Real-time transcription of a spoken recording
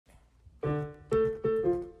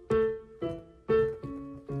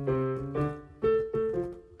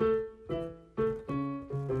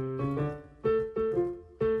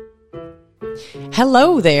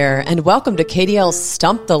Hello there, and welcome to KDL's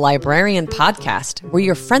Stump the Librarian podcast, where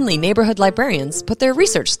your friendly neighborhood librarians put their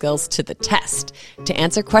research skills to the test to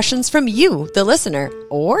answer questions from you, the listener,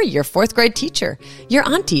 or your fourth grade teacher, your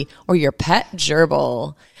auntie, or your pet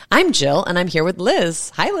gerbil. I'm Jill, and I'm here with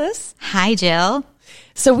Liz. Hi, Liz. Hi, Jill.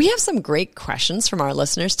 So we have some great questions from our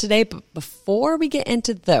listeners today, but before we get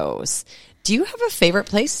into those, do you have a favorite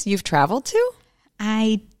place you've traveled to?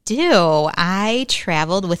 I do. I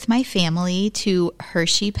traveled with my family to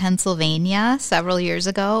Hershey, Pennsylvania several years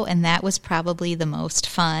ago, and that was probably the most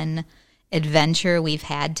fun adventure we've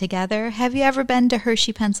had together. Have you ever been to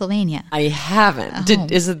Hershey, Pennsylvania? I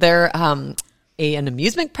haven't. Is there an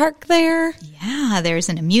amusement park there? Yeah, there's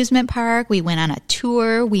an amusement park. We went on a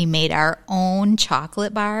tour. We made our own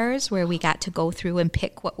chocolate bars where we got to go through and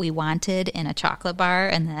pick what we wanted in a chocolate bar,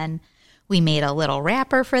 and then we made a little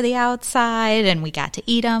wrapper for the outside, and we got to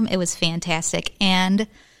eat them. It was fantastic, and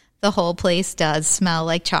the whole place does smell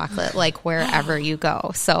like chocolate, like wherever you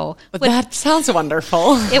go. So that sounds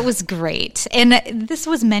wonderful. It was great, and this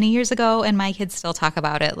was many years ago, and my kids still talk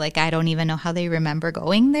about it. Like, I don't even know how they remember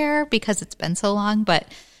going there because it's been so long, but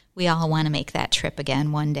we all want to make that trip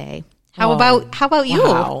again one day. How about you?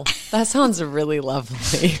 Wow, that sounds really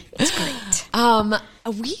lovely. It's great.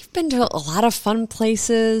 We've been to a lot of fun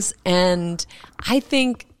places, and I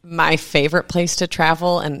think my favorite place to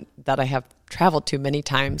travel, and that I have traveled to many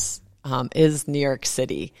times, is New York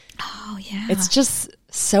City. Oh, yeah. It's just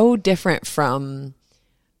so different from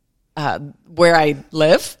where I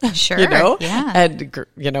live. Sure. Yeah. And,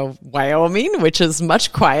 Wyoming, which is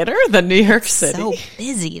much quieter than New York City. So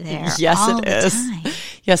busy there. Yes, all it is. The time.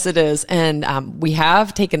 Yes, it is. And we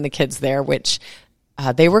have taken the kids there, which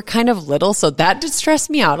they were kind of little, so that did stress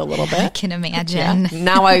me out a little bit. I can imagine. Yeah.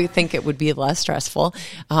 Now I think it would be less stressful.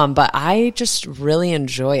 But I just really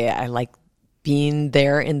enjoy it. I like being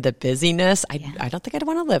there in the busyness. I don't think I'd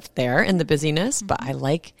want to live there in the busyness, but I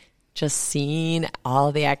like just seeing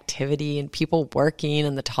all the activity and people working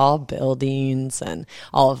and the tall buildings and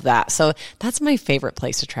all of that. So that's my favorite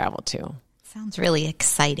place to travel to. Sounds really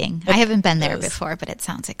exciting. I haven't been there before, but it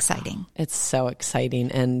sounds exciting. It's so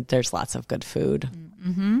exciting, and there's lots of good food,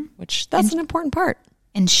 which that's an important part.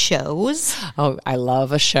 And shows. Oh, I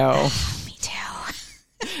love a show. Me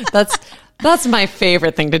too. That's my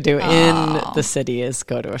favorite thing to do in the city is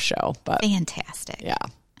go to a show. But fantastic. Yeah.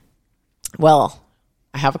 Well,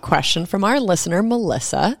 I have a question from our listener,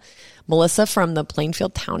 Melissa. Melissa from the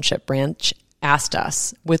Plainfield Township branch asked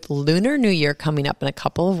us, with Lunar New Year coming up in a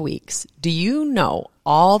couple of weeks, do you know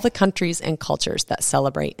all the countries and cultures that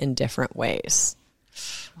celebrate in different ways?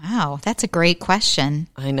 Wow, that's a great question.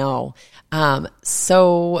 I know.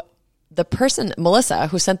 So the person, Melissa,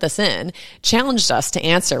 who sent this in, challenged us to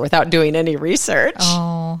answer without doing any research.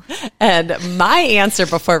 Oh. And my answer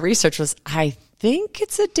before research was, I think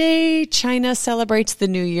it's a day China celebrates the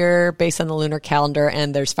New Year based on the lunar calendar,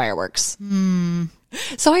 and there's fireworks.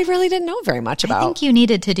 So I really didn't know very much about. I think you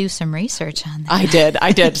needed to do some research on that.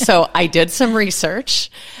 I did. So I did some research,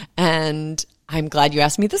 and I'm glad you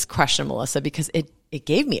asked me this question, Melissa, because it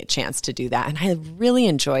gave me a chance to do that. And I really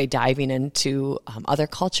enjoy diving into other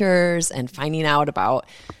cultures and finding out about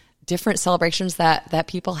different celebrations that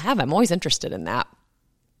people have. I'm always interested in that.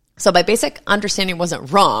 So my basic understanding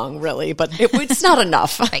wasn't wrong, really, but it's not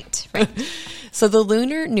enough. Right. So the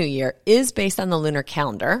Lunar New Year is based on the lunar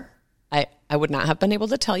calendar. I would not have been able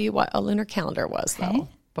to tell you what a lunar calendar was, though,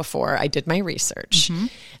 before I did my research.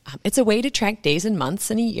 It's a way to track days and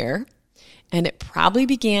months in a year, and it probably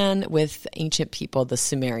began with ancient people, the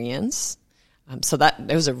Sumerians. So that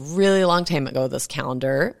it was a really long time ago this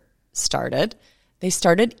calendar started. They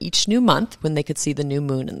started each new month when they could see the new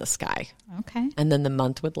moon in the sky. Okay. And then the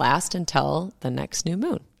month would last until the next new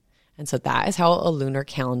moon. And so that is how a lunar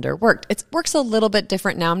calendar worked. It works a little bit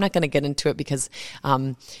different now. I'm not going to get into it because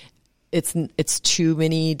it's too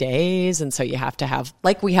many days, and so you have to have,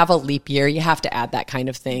 like we have a leap year, you have to add that kind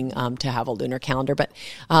of thing to have a lunar calendar. But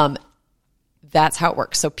that's how it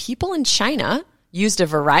works. So people in China used a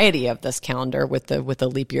variety of this calendar with the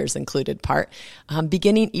leap years included part,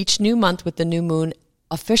 beginning each new month with the new moon.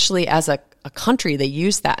 Officially, as a country, they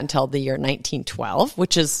used that until the year 1912,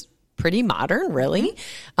 which is pretty modern, really,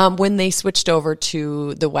 when they switched over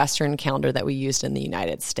to the Western calendar that we used in the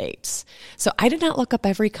United States. So I did not look up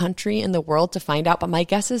every country in the world to find out, but my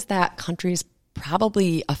guess is that countries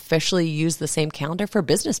probably officially use the same calendar for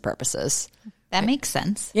business purposes. That makes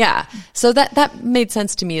sense. Yeah. So that made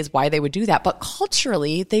sense to me is why they would do that. But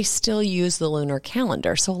culturally, they still use the lunar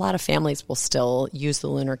calendar. So a lot of families will still use the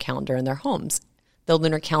lunar calendar in their homes. the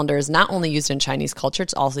lunar calendar is not only used in Chinese culture,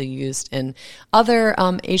 it's also used in other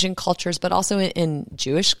Asian cultures, but also in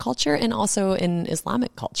Jewish culture and also in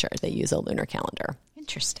Islamic culture. They use a lunar calendar.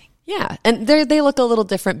 Interesting. Yeah, and they look a little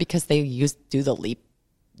different because they do the leap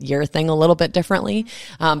year thing a little bit differently.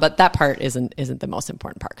 But that part isn't the most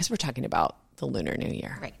important part because we're talking about the Lunar New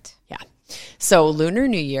Year. Right. Yeah. So Lunar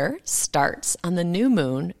New Year starts on the new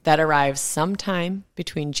moon that arrives sometime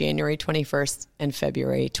between January 21st and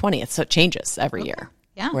February 20th. So it changes every year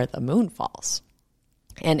where the moon falls.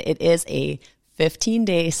 And it is a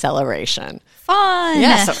 15-day celebration. Fun.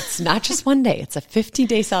 Yeah, so it's not just one day. It's a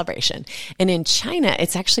 15-day celebration. And in China,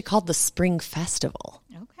 it's actually called the Spring Festival.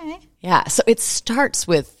 Okay. Yeah, so it starts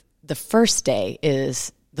with the first day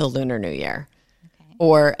is the Lunar New Year.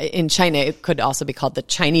 Or in China, it could also be called the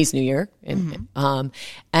Chinese New Year. And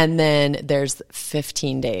then there's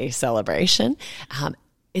 15-day celebration.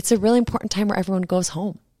 It's a really important time where everyone goes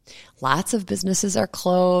home. Lots of businesses are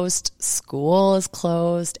closed. School is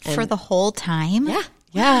closed. And for the whole time? Yeah.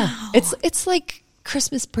 Wow. It's like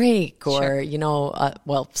Christmas break or,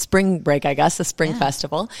 spring break, I guess, the spring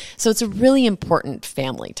festival. So it's a really important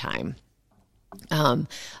family time.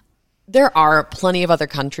 There are plenty of other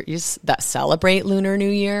countries that celebrate Lunar New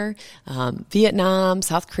Year. Vietnam,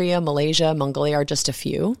 South Korea, Malaysia, Mongolia are just a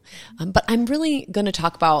few. But I'm really going to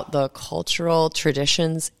talk about the cultural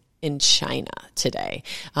traditions in China today.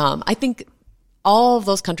 I think all of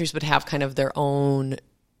those countries would have kind of their own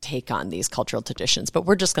take on these cultural traditions, but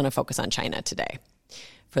we're just going to focus on China today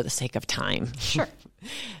for the sake of time. Sure.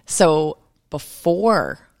 So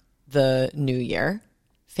before the New Year,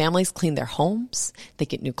 families clean their homes, they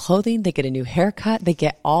get new clothing, they get a new haircut, they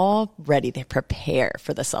get all ready, they prepare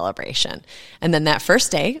for the celebration. And then that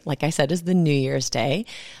first day, like I said, is the New Year's Day.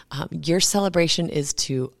 Your celebration is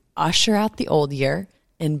to usher out the old year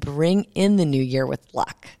and bring in the new year with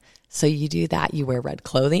luck. So you do that, you wear red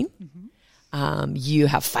clothing, you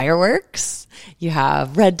have fireworks, you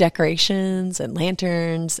have red decorations and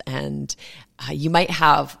lanterns, and you might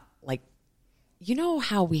have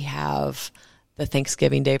how we have the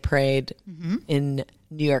Thanksgiving Day parade in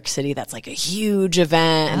New York City. That's like a huge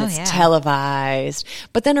event and it's televised.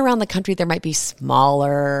 But then around the country, there might be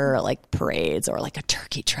smaller like parades or like a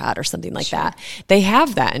turkey trot or something like that. They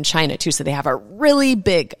have that in China too. So they have a really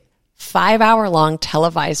big 5-hour-long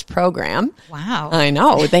televised program. Wow. I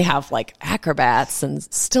know. They have like acrobats and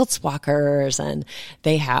stilts walkers and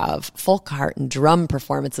they have folk art and drum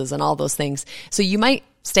performances and all those things. So you might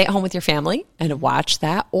stay at home with your family and watch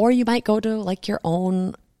that, or you might go to like your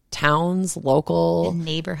own town's local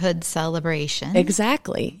neighborhood celebration.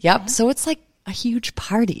 Exactly. Yep. So it's like a huge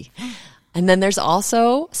party. And then there's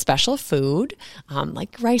also special food,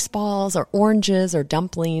 like rice balls or oranges or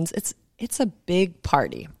dumplings. It's a big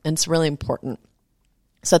party and it's really important.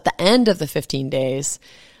 So at the end of the 15 days,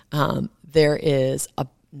 there is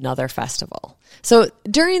another festival. So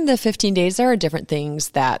during the 15 days, there are different things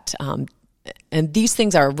that, and these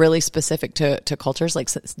things are really specific to cultures, like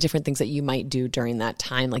different things that you might do during that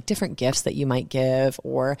time, like different gifts that you might give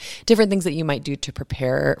or different things that you might do to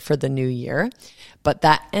prepare for the new year. But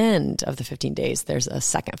that end of the 15 days, there's a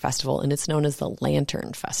second festival and it's known as the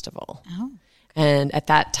Lantern Festival. Oh. And at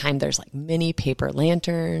that time, there's like mini paper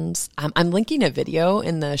lanterns. I'm linking a video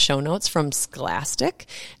in the show notes from Scholastic,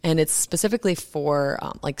 and it's specifically for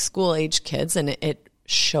like school-age kids, and it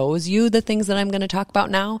shows you the things that I'm going to talk about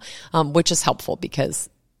now, which is helpful because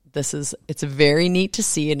it's very neat to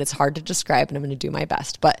see and it's hard to describe, and I'm going to do my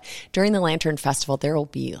best. But during the Lantern Festival, there will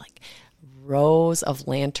be like rows of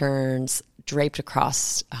lanterns draped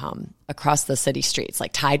across the city streets,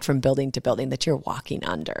 like tied from building to building that you're walking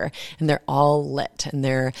under, and they're all lit, and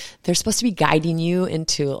they're supposed to be guiding you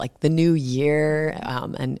into like the new year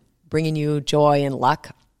and bringing you joy and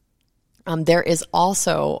luck. There is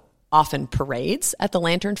also often parades at the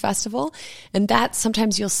Lantern Festival, and that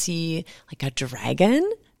sometimes you'll see like a dragon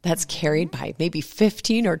that's carried by maybe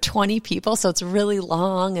 15 or 20 people. So it's really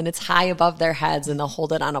long and it's high above their heads, and they'll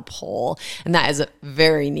hold it on a pole. And that is a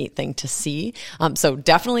very neat thing to see. So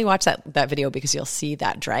definitely watch that video because you'll see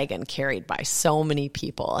that dragon carried by so many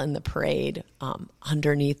people in the parade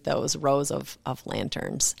underneath those rows of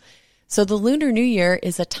lanterns. So the Lunar New Year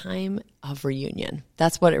is a time of reunion.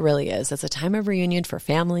 That's what it really is. It's a time of reunion for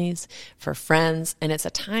families, for friends, and it's a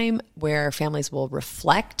time where families will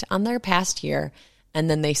reflect on their past year and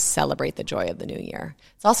then they celebrate the joy of the new year.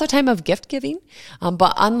 It's also a time of gift giving,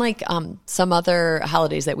 but unlike some other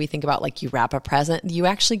holidays that we think about, like you wrap a present, you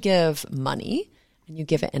actually give money and you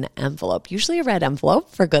give it in an envelope, usually a red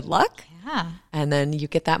envelope for good luck. And then you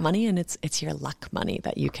get that money and it's your luck money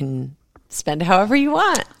that you can spend however you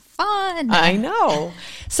want. fun. I know.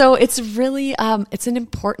 So it's really, it's an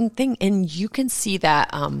important thing. And you can see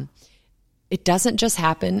that it doesn't just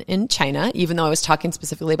happen in China, even though I was talking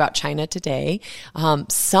specifically about China today.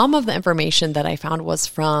 Some of the information that I found was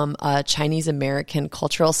from a Chinese American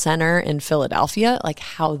Cultural Center in Philadelphia, like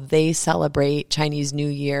how they celebrate Chinese New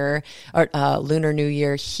Year or Lunar New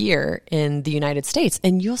Year here in the United States.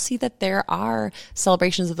 And you'll see that there are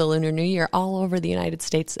celebrations of the Lunar New Year all over the United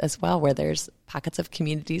States as well, where there's pockets of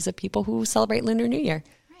communities of people who celebrate Lunar New Year.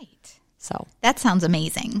 Right. So that sounds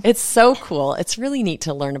amazing. It's so cool. It's really neat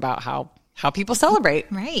to learn about how people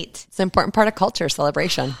celebrate. Right. It's an important part of culture,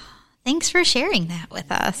 celebration. Thanks for sharing that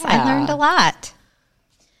with us. Yeah. I learned a lot.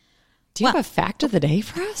 Do you have a fact of the day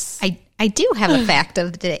for us? I do have a fact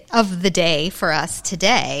of the day for us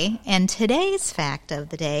today. And today's fact of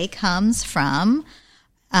the day comes from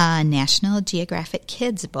a National Geographic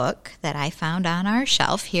Kids book that I found on our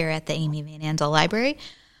shelf here at the Amy Van Andel Library.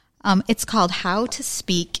 It's called How to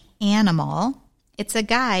Speak Animal. It's a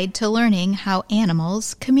guide to learning how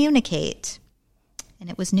animals communicate.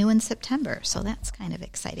 And it was new in September, so that's kind of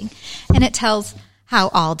exciting. And it tells how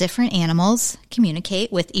all different animals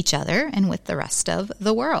communicate with each other and with the rest of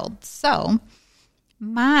the world. So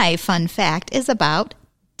my fun fact is about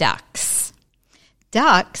ducks.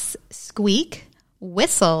 Ducks squeak,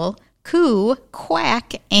 whistle, coo,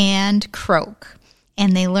 quack, and croak.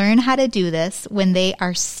 And they learn how to do this when they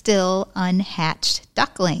are still unhatched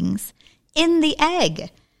ducklings. In the egg.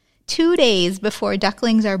 2 days before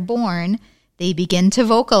ducklings are born, they begin to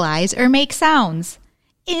vocalize or make sounds.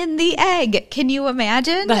 In the egg. Can you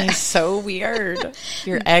imagine? That is so weird.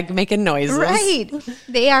 Your egg making noises. Right.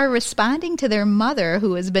 They are responding to their mother,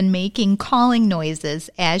 who has been making calling noises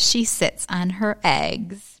as she sits on her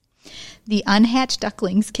eggs. The unhatched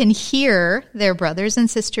ducklings can hear their brothers and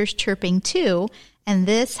sisters chirping too, and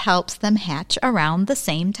this helps them hatch around the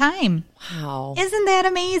same time. Wow. Isn't that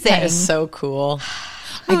amazing? That is so cool.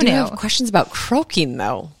 I do have questions about croaking,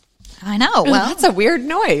 though. I know. Well, that's a weird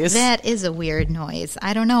noise. That is a weird noise.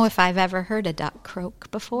 I don't know if I've ever heard a duck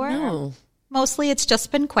croak before. No. Mostly it's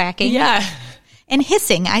just been quacking. Yeah. And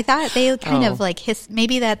hissing. I thought they kind of like hiss.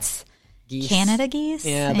 Maybe that's geese. Canada geese?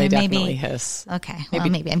 Yeah, they definitely hiss. Okay. Well,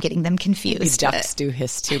 maybe I'm getting them confused. Maybe ducks do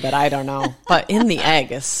hiss too, but I don't know. But in the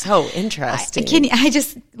egg is so interesting.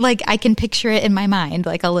 I can picture it in my mind,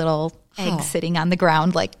 like a little egg sitting on the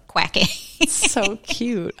ground, like quacking. So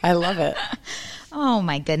cute. I love it. Oh,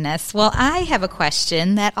 my goodness. Well, I have a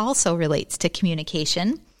question that also relates to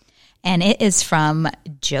communication, and it is from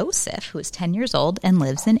Joseph, who is 10 years old and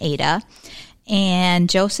lives in Ada. And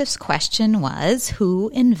Joseph's question was, who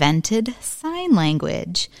invented sign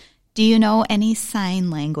language? Do you know any sign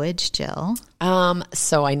language, Jill?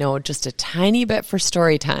 So I know just a tiny bit for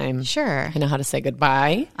story time. Sure. I know how to say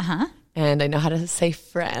goodbye. Uh-huh. And I know how to say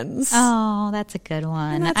friends. Oh, that's a good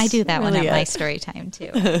one. I do that really one at my story time,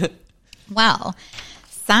 too. Well,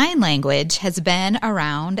 sign language has been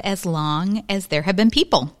around as long as there have been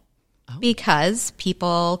people. Because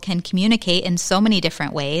people can communicate in so many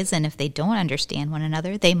different ways, and if they don't understand one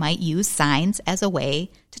another, they might use signs as a way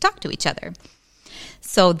to talk to each other.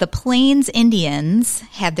 So the Plains Indians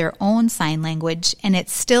had their own sign language, and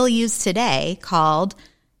it's still used today, called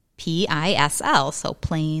PISL, so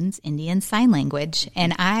Plains Indian Sign Language.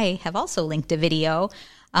 And I have also linked a video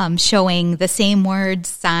showing the same words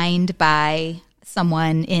signed by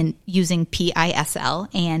someone in using PISL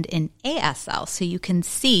and in ASL, so you can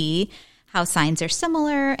see how signs are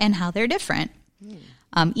similar and how they're different.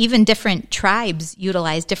 Even different tribes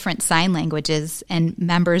utilize different sign languages, and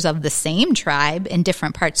members of the same tribe in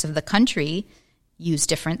different parts of the country use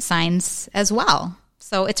different signs as well.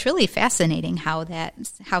 So it's really fascinating how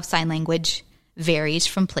sign language varies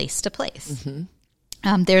from place to place.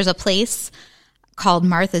 Mm-hmm. There's a place called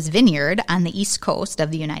Martha's Vineyard on the East Coast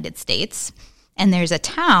of the United States. And there's a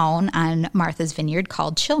town on Martha's Vineyard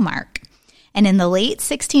called Chilmark. And in the late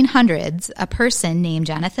 1600s, a person named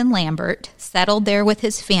Jonathan Lambert settled there with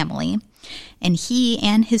his family, and he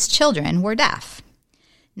and his children were deaf.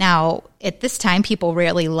 Now, at this time, people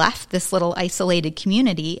rarely left this little isolated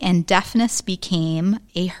community, and deafness became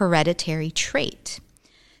a hereditary trait,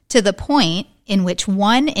 to the point in which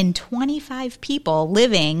 1 in 25 people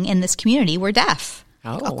living in this community were deaf.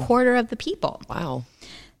 A quarter of the people. Wow.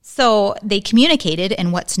 So they communicated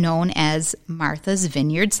in what's known as Martha's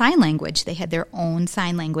Vineyard Sign Language. They had their own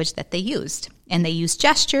sign language that they used. And they used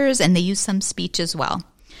gestures, and they used some speech as well.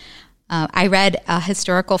 I read a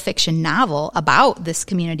historical fiction novel about this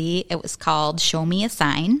community. It was called Show Me a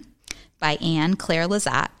Sign by Anne Claire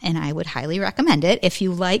Lazat, and I would highly recommend it if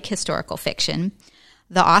you like historical fiction.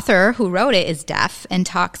 The author who wrote it is deaf and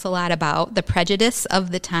talks a lot about the prejudice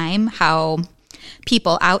of the time, how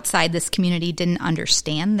people outside this community didn't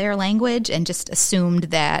understand their language and just assumed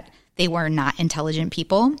that they were not intelligent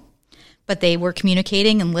people, but they were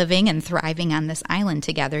communicating and living and thriving on this island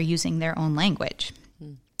together using their own language.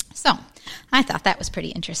 So I thought that was pretty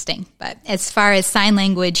interesting. But as far as sign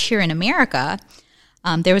language here in America,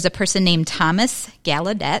 there was a person named Thomas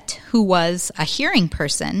Gallaudet who was a hearing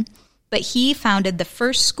person, but he founded the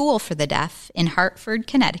first school for the deaf in Hartford,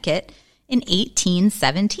 Connecticut in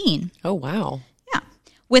 1817. Oh, wow. Yeah.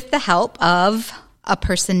 With the help of a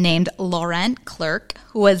person named Laurent Clerc,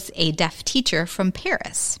 who was a deaf teacher from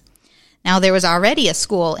Paris. Now, there was already a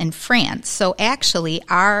school in France, so actually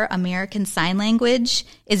our American Sign Language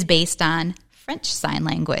is based on French Sign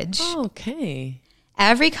Language. Oh, okay.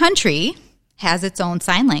 Every country has its own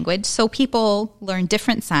sign language, so people learn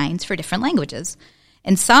different signs for different languages.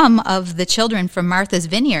 And some of the children from Martha's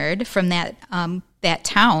Vineyard, from that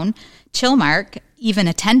town, Chilmark, even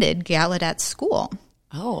attended Gallaudet's school.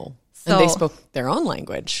 Oh, So, and they spoke their own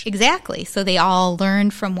language. Exactly. So they all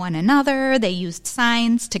learned from one another. They used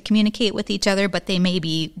signs to communicate with each other, but they may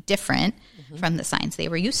be different from the signs they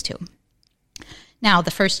were used to. Now, the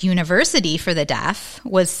first university for the deaf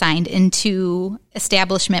was signed into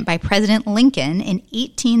establishment by President Lincoln in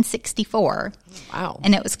 1864. Wow.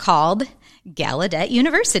 And it was called Gallaudet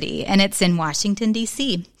University, and it's in Washington,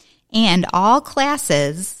 D.C. And all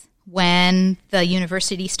classes when the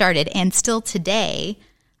university started, and still today,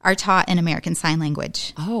 are taught in American Sign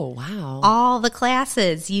Language. Oh, wow. All the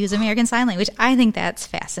classes use American Sign Language. I think that's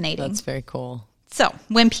fascinating. That's very cool. So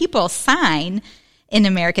when people sign in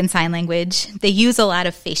American Sign Language, they use a lot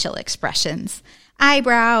of facial expressions,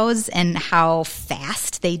 eyebrows, and how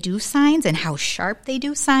fast they do signs and how sharp they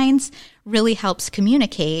do signs really helps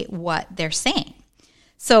communicate what they're saying.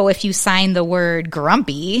 So if you sign the word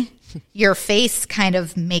grumpy, your face kind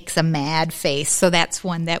of makes a mad face. So that's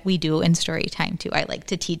one that we do in story time too. I like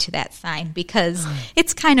to teach that sign because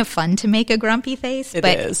it's kind of fun to make a grumpy face, It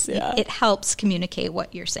but is, yeah. it helps communicate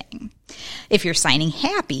what you're saying. If you're signing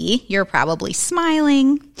happy, you're probably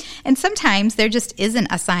smiling. And sometimes there just isn't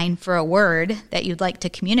a sign for a word that you'd like to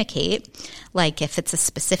communicate, like if it's a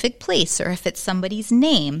specific place or if it's somebody's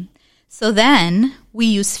name. So then we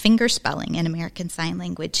use finger spelling in American Sign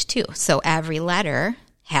Language too. So every letter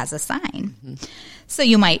has a sign. So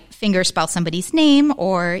you might finger spell somebody's name,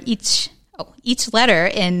 or each letter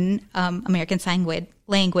in American Sign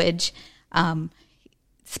Language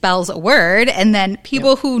spells a word, and then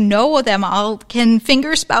people who know them all can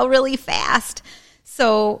finger spell really fast.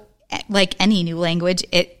 So like any new language,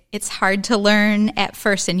 it's hard to learn at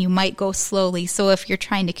first, and you might go slowly. So if you're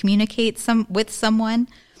trying to communicate with someone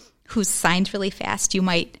who signs really fast, you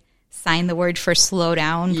might sign the word for slow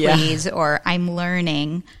down, please, or I'm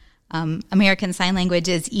learning. American Sign Language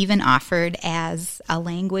is even offered as a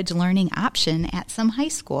language learning option at some high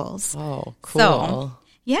schools. Oh, cool. So,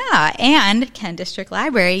 yeah, and Kent District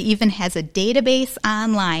Library even has a database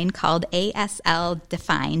online called ASL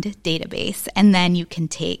Defined Database, and then you can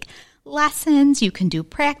take lessons, you can do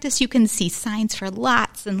practice, you can see signs for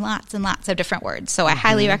lots and lots and lots of different words. So I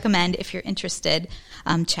highly recommend, if you're interested,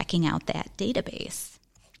 checking out that database.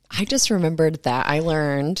 I just remembered that I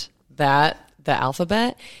learned that the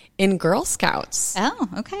alphabet in Girl Scouts. Oh,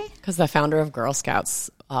 okay. Because the founder of Girl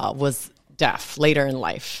Scouts was deaf later in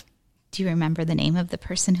life. Do you remember the name of the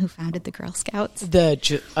person who founded the Girl Scouts?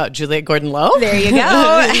 Juliet Gordon-Low? There you go.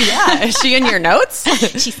 Yeah. Is she in your notes?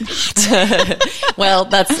 She's not. Well,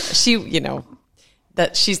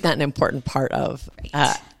 she's not an important part of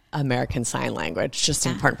American Sign Language, just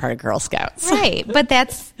an important part of Girl Scouts. Right. But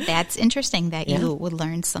that's interesting that you would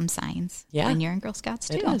learn some signs when you're in Girl Scouts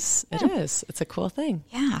too. It is. Yeah. It is. It's a cool thing.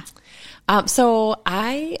 Yeah. So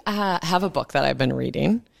I have a book that I've been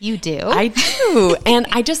reading. You do? I do. And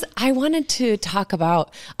I wanted to talk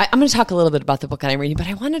about, I'm going to talk a little bit about the book that I'm reading, but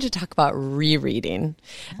I wanted to talk about rereading.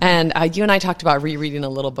 And you and I talked about rereading a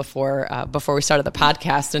little before we started the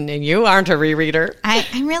podcast, and you aren't a rereader.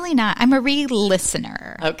 I'm really not. I'm a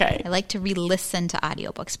re-listener. Okay. I like to re-listen to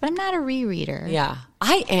audiobooks, but I'm not a rereader. Yeah.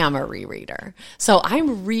 I am a rereader. So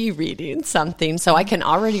I'm rereading something, so I can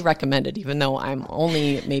already recommend it, even though I'm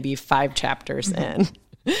only maybe 5 chapters in,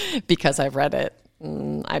 because I've read it.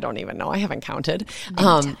 I don't even know. I haven't counted.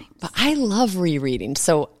 But I love rereading.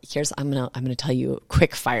 So I'm gonna tell you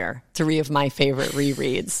quick fire 3 of my favorite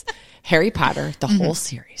rereads. Harry Potter, the whole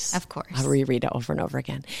series. Of course. I'll reread it over and over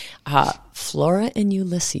again. Flora and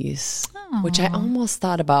Ulysses, which I almost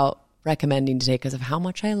thought about recommending today because of how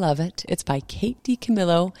much I love it. It's by Kate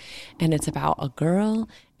DiCamillo, and it's about a girl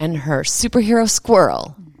and her superhero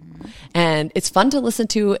squirrel. And it's fun to listen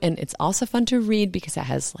to, and it's also fun to read because it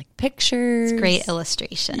has like pictures. Great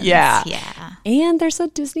illustrations. Yeah. Yeah. And there's a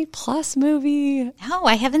Disney Plus movie. No,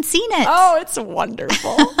 I haven't seen it. Oh, it's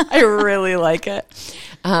wonderful. I really like it.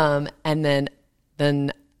 And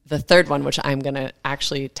then the third one, which I'm going to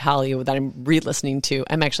actually tell you that I'm re-listening to,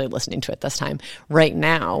 I'm actually listening to it this time right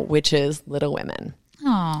now, which is Little Women.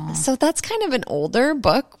 Aw. So that's kind of an older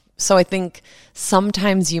book. So I think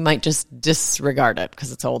sometimes you might just disregard it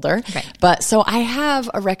because it's older. Right. But so I have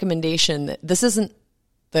a recommendation that this isn't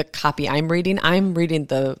the copy I'm reading. I'm reading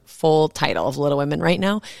the full title of Little Women right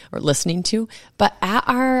now, or listening to. But at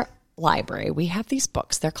our library, we have these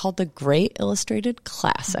books. They're called the Great Illustrated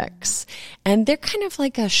Classics. And they're kind of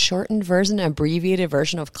like a shortened version, abbreviated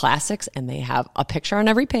version of classics. And they have a picture on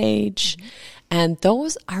every page. And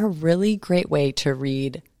those are a really great way to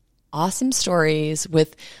read awesome stories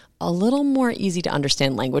with a little more easy to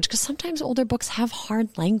understand language, because sometimes older books have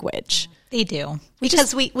hard language. They do.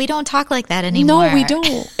 Because we don't talk like that anymore. No, we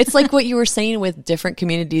don't. It's like what you were saying with different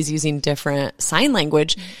communities using different sign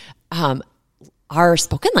language. Our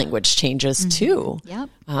spoken language changes too. Yep.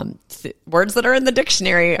 Words that are in the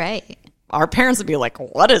dictionary. Right. Our parents would be like,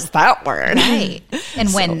 what is that word? Right.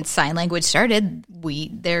 And when sign language started,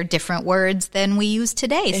 there are different words than we use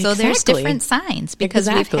today. So there's Exactly. different signs because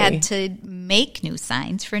Exactly. we've had to make new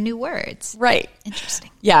signs for new words. Right. Interesting.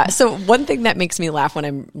 Yeah. So one thing that makes me laugh when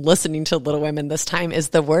I'm listening to Little Women this time is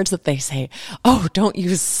the words that they say. Oh, don't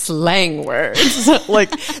use slang words.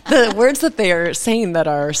 Like the words that they are saying that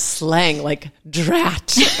are slang, like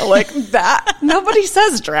drat, like that. Nobody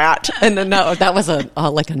says drat. And then no, that was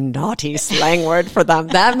like a naughty slang word for them.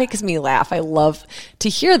 That makes me laugh. I love to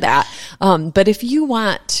hear that. But if you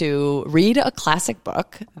want to read a classic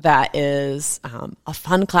book that is a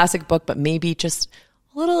fun classic book, but maybe just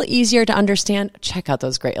a little easier to understand, check out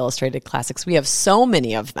those Great Illustrated Classics. We have so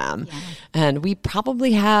many of them. Yeah. And we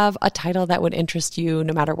probably have a title that would interest you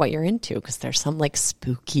no matter what you're into, because there's some like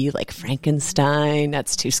spooky, like Frankenstein.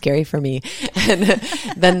 That's too scary for me. And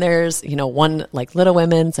then there's, one like Little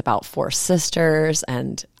Women. It's about 4 sisters.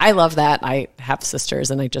 And I love that. I have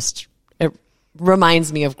sisters, and it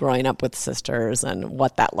reminds me of growing up with sisters and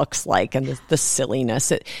what that looks like and the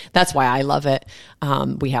silliness. That's why I love it.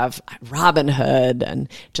 We have Robin Hood and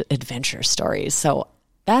adventure stories. So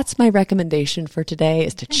that's my recommendation for today,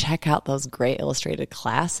 is to check out those Great Illustrated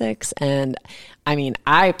Classics. And I mean,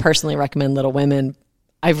 I personally recommend Little Women.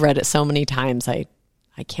 I've read it so many times. I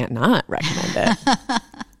can't not recommend it.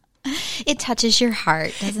 It touches your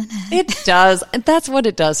heart, doesn't it? It does. And that's what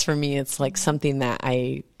it does for me. It's like something that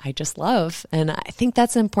I just love. And I think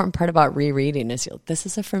that's an important part about rereading is this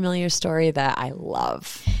is a familiar story that I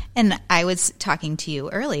love. And I was talking to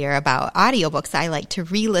you earlier about audiobooks I like to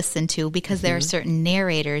re-listen to because there are certain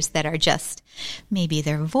narrators that are just, maybe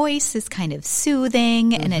their voice is kind of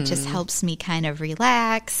soothing and it just helps me kind of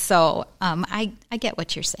relax. So I get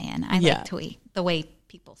what you're saying. I like the way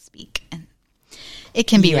people speak, and it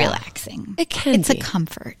can be relaxing. It can It's a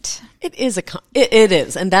comfort. It is it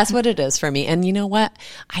is. And that's what it is for me. And you know what?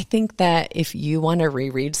 I think that if you want to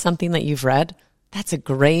reread something that you've read, that's a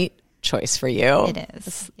great choice for you. It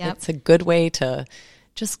is. Yep. It's a good way to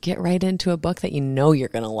just get right into a book that you know you're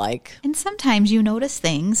going to like. And sometimes you notice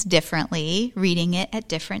things differently reading it at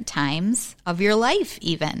different times of your life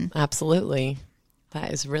even. Absolutely.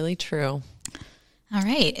 That is really true. All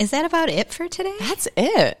right. Is that about it for today? That's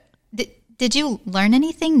it. Did you learn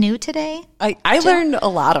anything new today? I learned a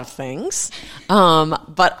lot of things,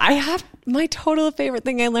 but I have my total favorite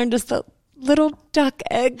thing I learned is the little duck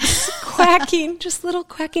eggs quacking, just little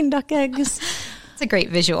quacking duck eggs. It's a great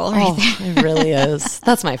visual right there. It really is.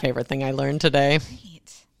 That's my favorite thing I learned today.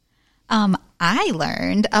 Great. I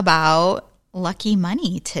learned about lucky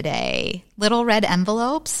money today. Little red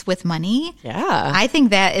envelopes with money. Yeah. I think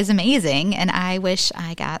that is amazing, and I wish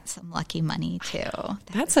I got some lucky money too.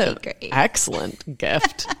 That's an excellent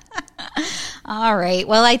gift. All right.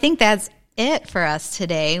 Well, I think that's it for us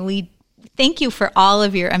today. We thank you for all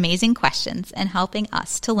of your amazing questions and helping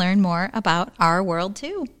us to learn more about our world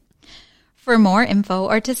too. For more info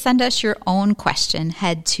or to send us your own question,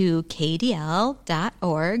 head to kdl.org/stump.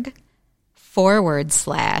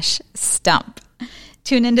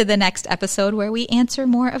 Tune into the next episode where we answer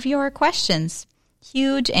more of your questions.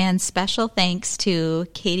 Huge and special thanks to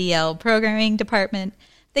KDL Programming Department,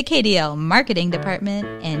 the KDL Marketing Department,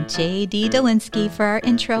 and J.D. Dolinsky for our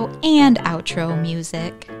intro and outro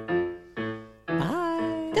music.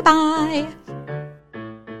 Bye. Goodbye.